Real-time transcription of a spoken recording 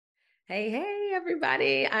Hey,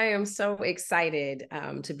 everybody. I am so excited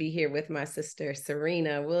to be here with my sister,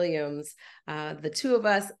 Serena Williams. The two of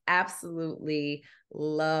us absolutely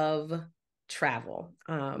love travel.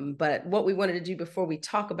 But what we wanted to do before we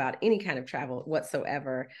talk about any kind of travel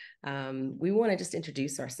whatsoever, we want to just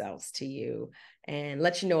introduce ourselves to you and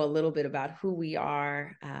let you know a little bit about who we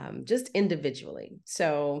are, just individually.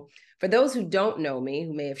 So, for those who don't know me,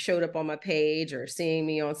 who may have showed up on my page or seeing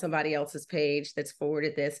me on somebody else's page that's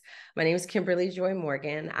forwarded this, my name is Kimberly Joy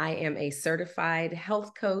Morgan. I am a certified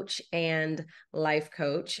health coach and life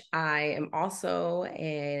coach. I am also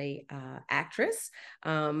a actress,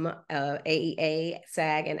 AEA,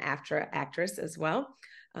 SAG, and AFTRA actress as well.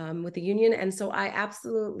 With the union. And so I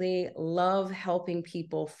absolutely love helping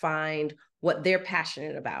people find what they're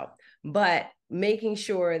passionate about, but making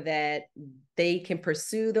sure that they can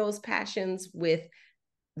pursue those passions with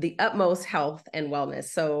the utmost health and wellness.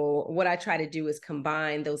 So, what I try to do is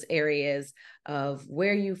combine those areas of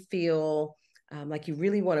where you feel like you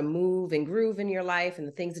really want to move and groove in your life and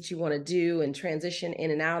the things that you want to do and transition in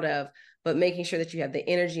and out of, but making sure that you have the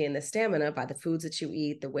energy and the stamina by the foods that you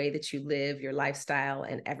eat, the way that you live, your lifestyle,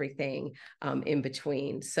 and everything in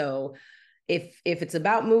between. So, if it's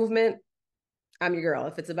about movement, I'm your girl.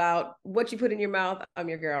 If it's about what you put in your mouth, I'm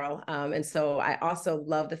your girl. And so I also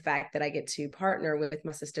love the fact that I get to partner with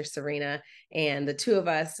my sister Serena, and the two of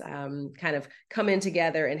us kind of come in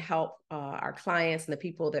together and help our clients and the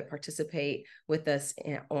people that participate with us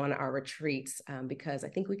on our retreats, because I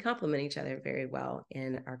think we complement each other very well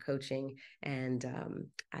in our coaching. And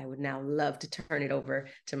I would now love to turn it over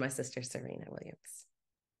to my sister Serena Williams.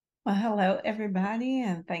 Well, hello, everybody,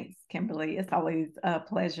 and thanks, Kimberly. It's always a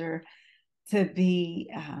pleasure to be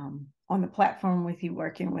on the platform with you,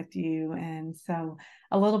 working with you. And so,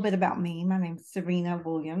 a little bit about me. My name's Serena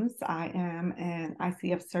Williams. I am an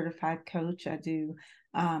ICF certified coach. I do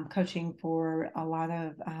coaching for a lot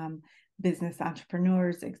of business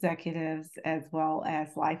entrepreneurs, executives, as well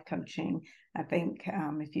as life coaching. I think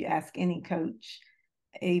if you ask any coach,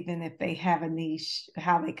 even if they have a niche,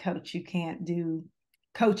 how they coach, you can't do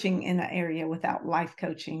coaching in an area without life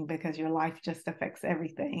coaching, because your life just affects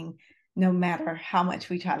everything, no matter how much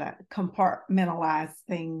we try to compartmentalize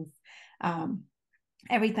things. Um,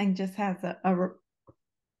 Everything just has a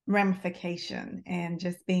ramification, and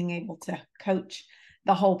just being able to coach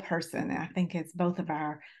the whole person. And I think it's both of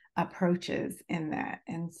our approaches in that.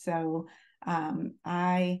 And so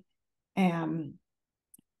I am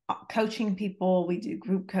coaching people. We do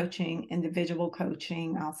group coaching, individual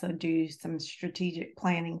coaching, also do some strategic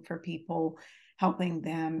planning for people, helping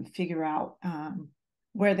them figure out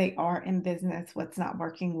where they are in business, what's not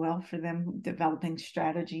working well for them, developing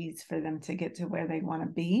strategies for them to get to where they want to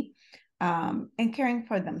be, and caring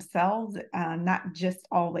for themselves, not just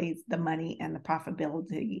always the money and the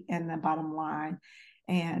profitability and the bottom line.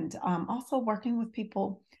 And also working with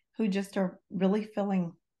people who just are really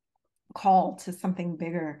feeling call to something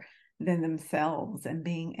bigger than themselves, and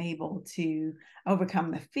being able to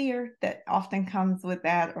overcome the fear that often comes with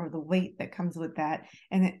that, or the weight that comes with that,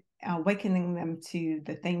 and awakening them to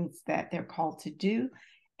the things that they're called to do,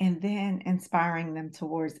 and then inspiring them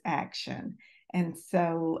towards action. And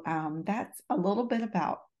so that's a little bit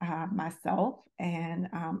about myself. And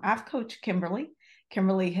I've coached Kimberly.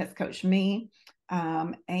 Kimberly has coached me.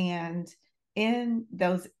 And in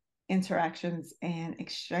those interactions and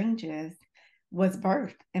exchanges was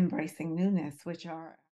birthed Embracing Newness, which are